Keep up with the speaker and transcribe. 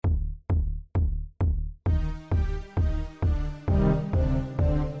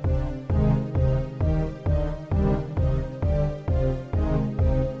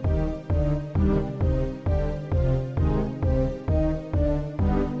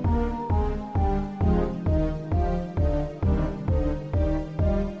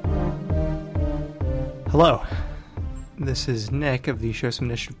Hello, this is Nick of the Show Some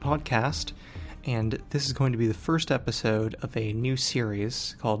Initiative podcast, and this is going to be the first episode of a new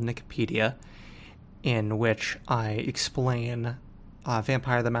series called Nickopedia, in which I explain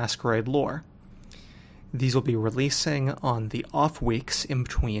Vampire the Masquerade lore. These will be releasing on the off weeks in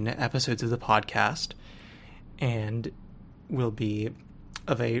between episodes of the podcast, and will be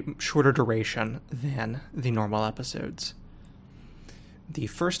of a shorter duration than the normal episodes. The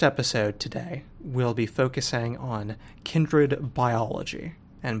first episode today will be focusing on kindred biology,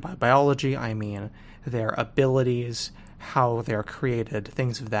 and by biology I mean their abilities, how they're created,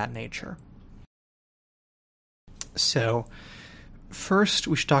 things of that nature. So, first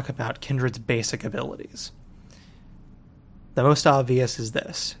we should talk about kindred's basic abilities. The most obvious is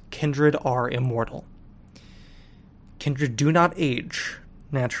this: kindred are immortal. Kindred do not age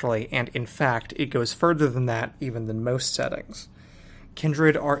naturally, and in fact it goes further than that even than most settings.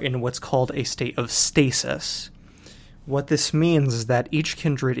 Kindred are in what's called a state of stasis. What this means is that each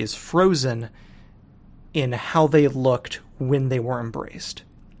kindred is frozen in how they looked when they were embraced.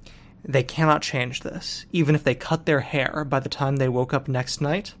 They cannot change this. Even if they cut their hair, by the time they woke up next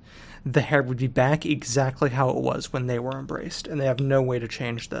night, the hair would be back exactly how it was when they were embraced, and they have no way to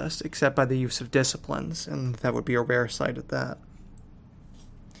change this, except by the use of disciplines, and that would be a rare sight at that.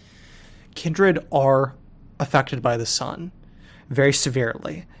 Kindred are affected by the sun very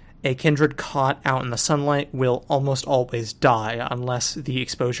severely. A kindred caught out in the sunlight will almost always die unless the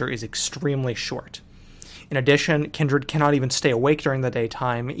exposure is extremely short. In addition, kindred cannot even stay awake during the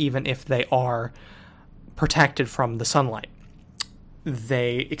daytime, even if they are protected from the sunlight.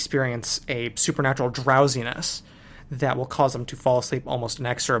 They experience a supernatural drowsiness that will cause them to fall asleep almost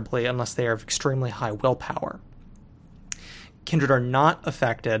inexorably unless they are of extremely high willpower. Kindred are not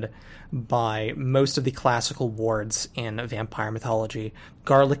affected by most of the classical wards in vampire mythology.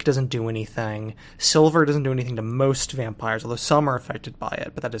 Garlic doesn't do anything. Silver doesn't do anything to most vampires, although some are affected by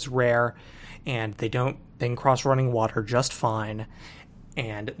it, but that is rare. And they can cross running water just fine,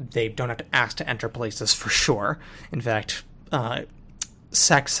 and they don't have to ask to enter places for sure. In fact,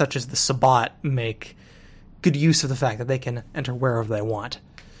 sects such as the Sabbat make good use of the fact that they can enter wherever they want.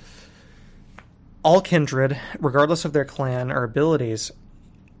 All kindred, regardless of their clan or abilities,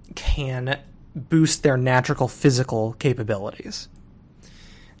 can boost their natural physical capabilities.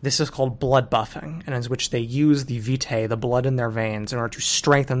 This is called blood buffing, and in which they use the vitae, the blood in their veins, in order to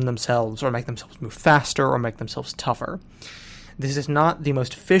strengthen themselves or make themselves move faster or make themselves tougher. This is not the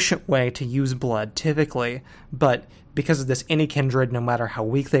most efficient way to use blood, typically, but because of this, any kindred, no matter how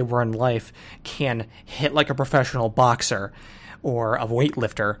weak they were in life, can hit like a professional boxer or a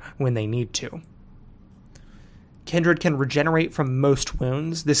weightlifter when they need to. Kindred can regenerate from most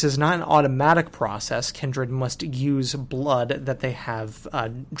wounds. This is not an automatic process. Kindred must use blood that they have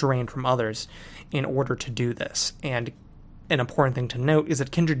drained from others in order to do this. And an important thing to note is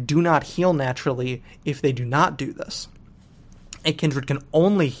that kindred do not heal naturally if they do not do this. A kindred can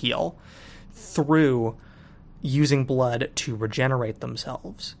only heal through using blood to regenerate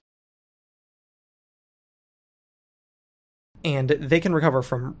themselves. And they can recover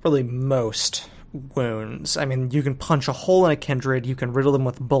from really most wounds. I mean, you can punch a hole in a kindred, you can riddle them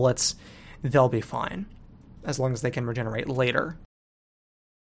with bullets, they'll be fine, as long as they can regenerate later.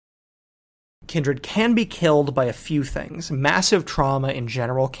 Kindred can be killed by a few things. Massive trauma in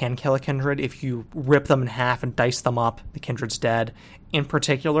general can kill a kindred. If you rip them in half and dice them up, the kindred's dead. In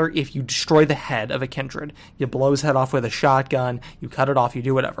particular, if you destroy the head of a kindred, you blow his head off with a shotgun, you cut it off, you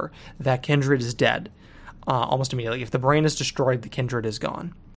do whatever, that kindred is dead almost immediately. If the brain is destroyed, the kindred is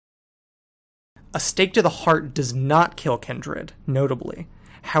gone. A stake to the heart does not kill kindred, notably.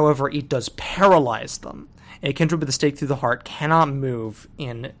 However, it does paralyze them. A kindred with a stake through the heart cannot move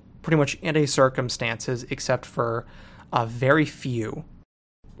in pretty much any circumstances except for very few,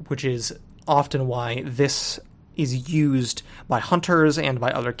 which is often why this is used by hunters and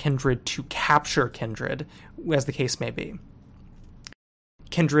by other kindred to capture kindred, as the case may be.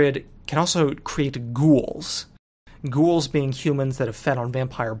 Kindred can also create ghouls. Ghouls being humans that have fed on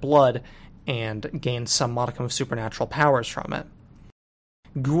vampire blood and gained some modicum of supernatural powers from it.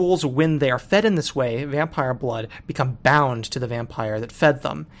 Ghouls, when they are fed in this way, vampire blood, become bound to the vampire that fed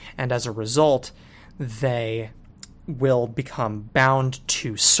them, and as a result, they will become bound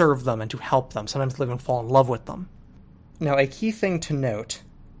to serve them and to help them. Sometimes they'll even fall in love with them. Now, a key thing to note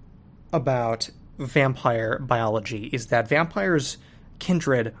about vampire biology is that vampires'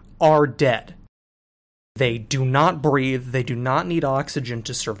 kindred are dead. They do not breathe, they do not need oxygen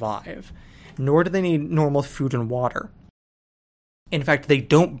to survive, nor do they need normal food and water. In fact, they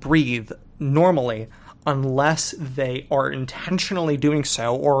don't breathe normally unless they are intentionally doing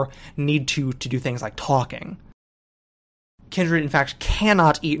so or need to do things like talking. Kindred, in fact,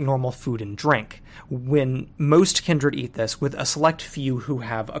 cannot eat normal food and drink. When most kindred eat this, with a select few who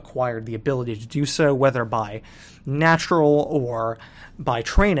have acquired the ability to do so, whether by natural or by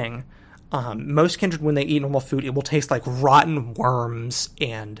training, most kindred, when they eat normal food, it will taste like rotten worms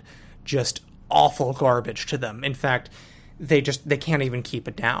and just awful garbage to them. In fact, they can't even keep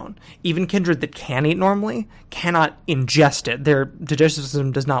it down. Even kindred that can eat normally cannot ingest it. Their digestive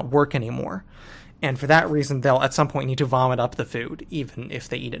system does not work anymore. And for that reason, they'll at some point need to vomit up the food, even if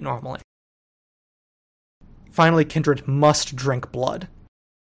they eat it normally. Finally, kindred must drink blood.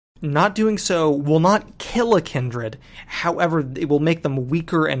 Not doing so will not kill a kindred, however, it will make them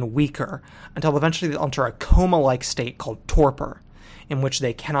weaker and weaker, until eventually they'll enter a coma-like state called torpor, in which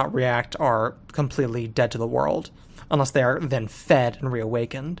they cannot react, are completely dead to the world, unless they are then fed and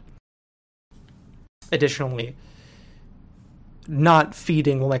reawakened. Additionally, not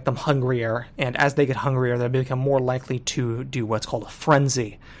feeding will make them hungrier, and as they get hungrier, they become more likely to do what's called a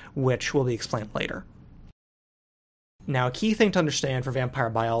frenzy, which will be explained later. Now, a key thing to understand for vampire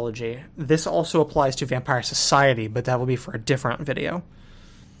biology, this also applies to vampire society, but that will be for a different video.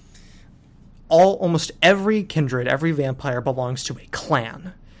 Almost every kindred, every vampire belongs to a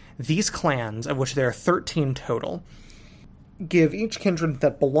clan. These clans, of which there are 13 total, give each kindred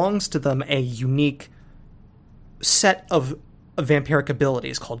that belongs to them a unique set of vampiric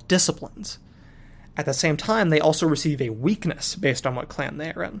abilities called disciplines. At the same time, they also receive a weakness based on what clan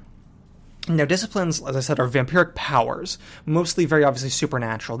they are in. Now, disciplines, as I said, are vampiric powers, mostly very obviously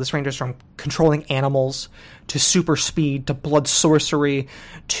supernatural. This ranges from controlling animals, to super speed, to blood sorcery,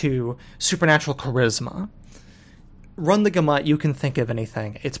 to supernatural charisma. Run the gamut, you can think of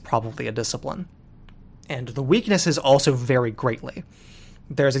anything, it's probably a discipline. And the weaknesses also vary greatly.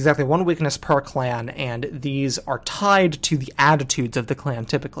 There's exactly one weakness per clan, and these are tied to the attitudes of the clan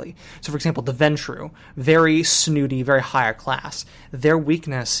typically. So, for example, the Ventrue, very snooty, very higher class. Their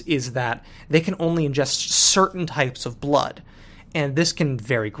weakness is that they can only ingest certain types of blood, and this can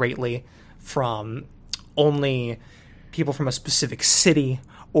vary greatly from only people from a specific city,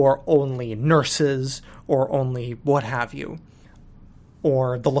 or only nurses, or only what have you.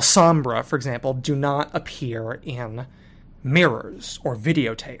 Or the Lasombra, for example, do not appear in mirrors or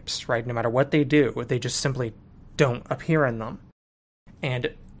videotapes, right? No matter what they do, they just simply don't appear in them.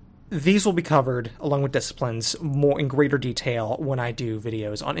 And these will be covered, along with disciplines, more in greater detail when I do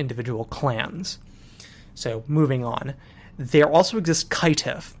videos on individual clans. So, moving on. There also exist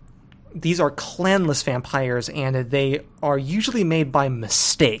Kaitif. These are clanless vampires, and they are usually made by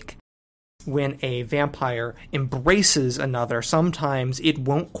mistake. When a vampire embraces another, sometimes it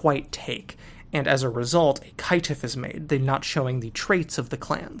won't quite take, and as a result, a Kaitif is made, they're not showing the traits of the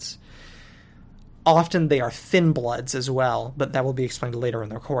clans. Often they are thin bloods as well, but that will be explained later in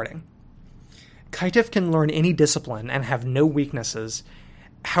the recording. Kaitif can learn any discipline and have no weaknesses,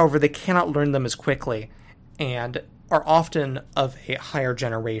 however they cannot learn them as quickly, and are often of a higher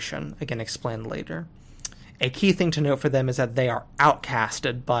generation, again explained later. A key thing to note for them is that they are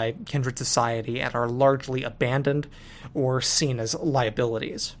outcasted by kindred society and are largely abandoned or seen as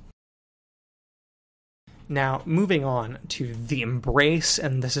liabilities. Now, moving on to the embrace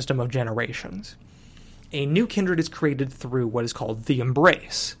and the system of generations. A new kindred is created through what is called the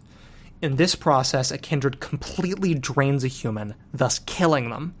embrace. In this process, a kindred completely drains a human, thus killing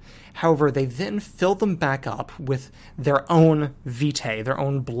them. However, they then fill them back up with their own vitae, their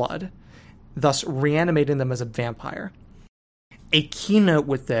own blood, thus reanimating them as a vampire. A keynote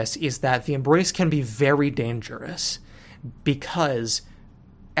with this is that the embrace can be very dangerous, because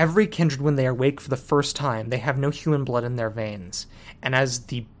every kindred, when they awake for the first time, they have no human blood in their veins, and as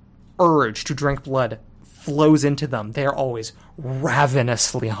the urge to drink blood flows into them, they are always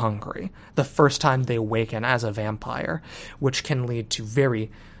ravenously hungry the first time they awaken as a vampire, which can lead to very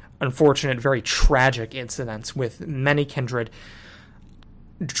unfortunate, very tragic incidents, with many kindred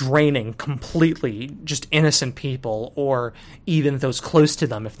draining completely just innocent people, or even those close to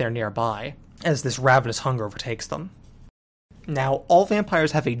them if they're nearby, as this ravenous hunger overtakes them. Now, all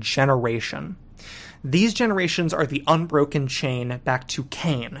vampires have a generation. These generations are the unbroken chain back to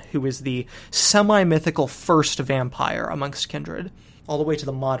Cain, who is the semi-mythical first vampire amongst kindred, all the way to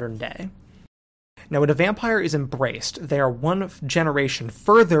the modern day. Now, when a vampire is embraced, they are one generation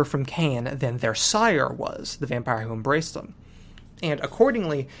further from Cain than their sire was, the vampire who embraced them. And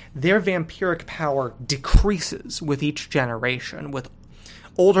accordingly, their vampiric power decreases with each generation, with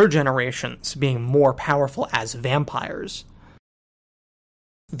older generations being more powerful as vampires.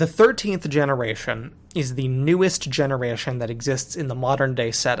 The 13th generation is the newest generation that exists in the modern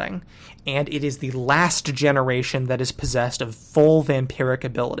day setting, and it is the last generation that is possessed of full vampiric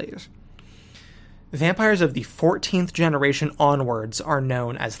abilities. Vampires of the 14th generation onwards are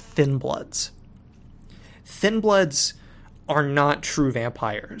known as Thinbloods. Thinbloods are not true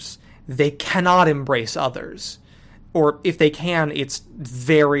vampires. They cannot embrace others. Or if they can, it's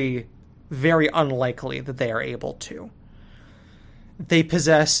very, very unlikely that they are able to. They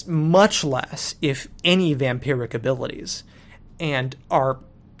possess much less, if any, vampiric abilities, and are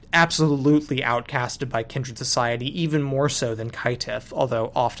absolutely outcasted by kindred society, even more so than Kaitif,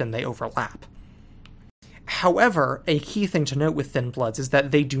 although often they overlap. However, a key thing to note with Thinbloods is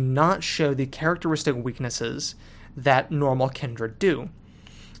that they do not show the characteristic weaknesses that normal kindred do.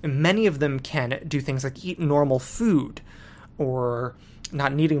 Many of them can do things like eat normal food, or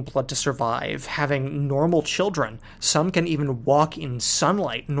not needing blood to survive, having normal children. Some can even walk in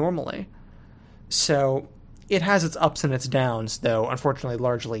sunlight normally. So it has its ups and its downs, though unfortunately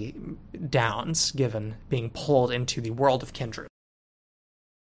largely downs, given being pulled into the world of kindred.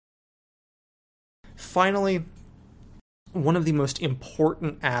 Finally, one of the most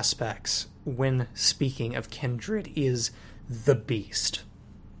important aspects when speaking of kindred is the beast.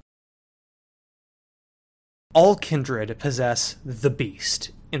 All kindred possess the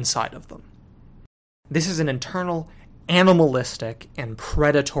beast inside of them. This is an internal, animalistic, and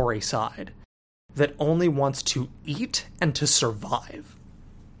predatory side that only wants to eat and to survive.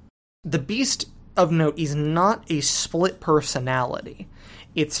 The beast, of note, is not a split personality.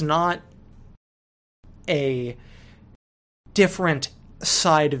 It's not a different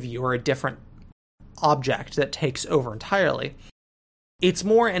side of you or a different object that takes over entirely. It's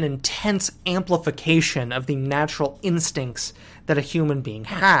more an intense amplification of the natural instincts that a human being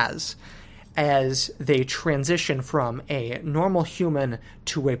has as they transition from a normal human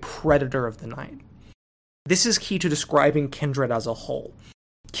to a predator of the night. This is key to describing kindred as a whole.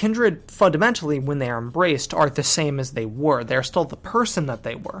 Kindred, fundamentally, when they are embraced, are the same as they were. They're still the person that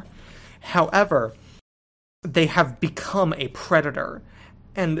they were. However, they have become a predator,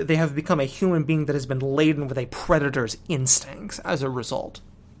 and they have become a human being that has been laden with a predator's instincts as a result.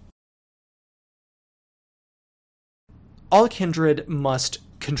 All kindred must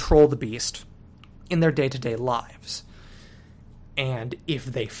control the beast in their day-to-day lives. And if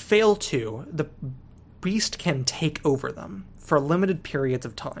they fail to, the beast can take over them for limited periods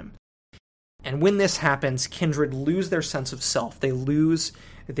of time. And when this happens, kindred lose their sense of self. They lose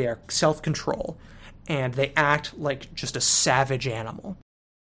their self-control, and they act like just a savage animal.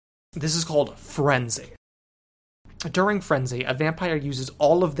 This is called frenzy. During frenzy, a vampire uses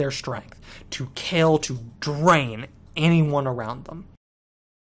all of their strength to kill, to drain anyone around them.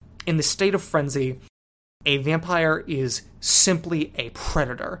 In the state of frenzy, a vampire is simply a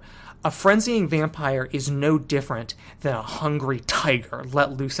predator. A frenzying vampire is no different than a hungry tiger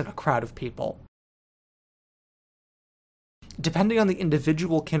let loose in a crowd of people. Depending on the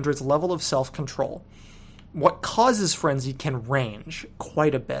individual kindred's level of self-control, what causes frenzy can range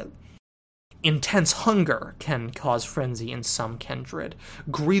quite a bit. Intense hunger can cause frenzy in some kindred,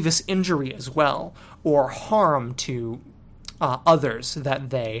 grievous injury as well, or harm to others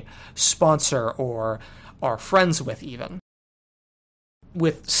that they sponsor or are friends with even.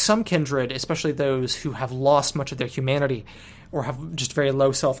 With some kindred, especially those who have lost much of their humanity or have just very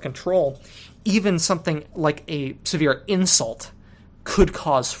low self-control, even something like a severe insult could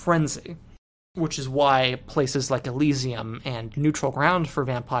cause frenzy, which is why places like Elysium and neutral ground for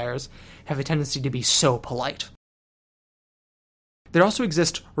vampires have a tendency to be so polite. There also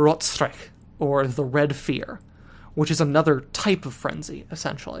exists Rotstrich, or the Red Fear, which is another type of frenzy,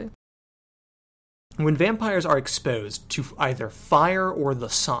 essentially. When vampires are exposed to either fire or the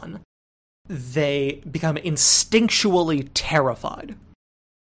sun, they become instinctually terrified.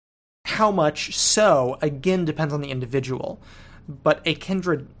 How much so, again, depends on the individual, but a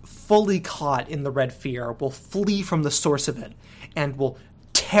kindred fully caught in the Red Fear will flee from the source of it and will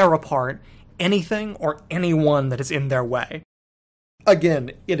tear apart anything or anyone that is in their way.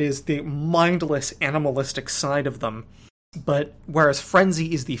 Again, it is the mindless animalistic side of them, but whereas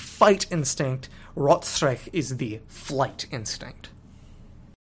frenzy is the fight instinct, Rotstrich is the flight instinct.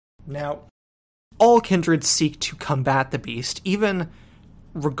 Now, all kindred seek to combat the beast, even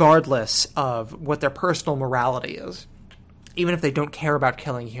regardless of what their personal morality is. Even if they don't care about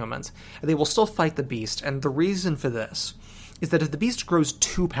killing humans, they will still fight the beast, and the reason for this is that if the beast grows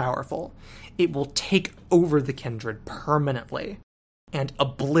too powerful, it will take over the kindred permanently and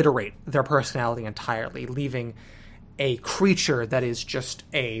obliterate their personality entirely, leaving a creature that is just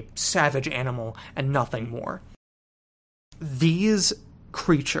a savage animal and nothing more. These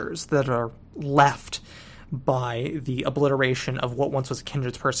creatures that are left by the obliteration of what once was a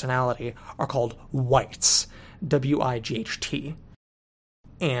kindred's personality are called wights, W-I-G-H-T.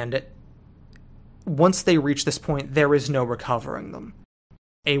 And once they reach this point, there is no recovering them.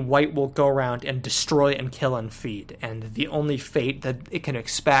 A wight will go around and destroy and kill and feed, and the only fate that it can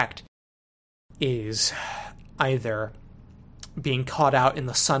expect is either being caught out in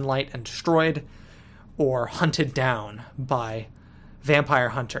the sunlight and destroyed, or hunted down by vampire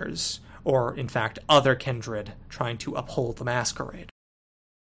hunters, or, in fact, other kindred trying to uphold the masquerade.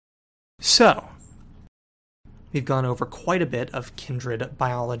 So, we've gone over quite a bit of kindred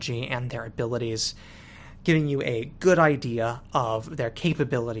biology and their abilities, giving you a good idea of their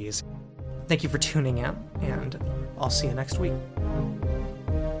capabilities. Thank you for tuning in, and I'll see you next week.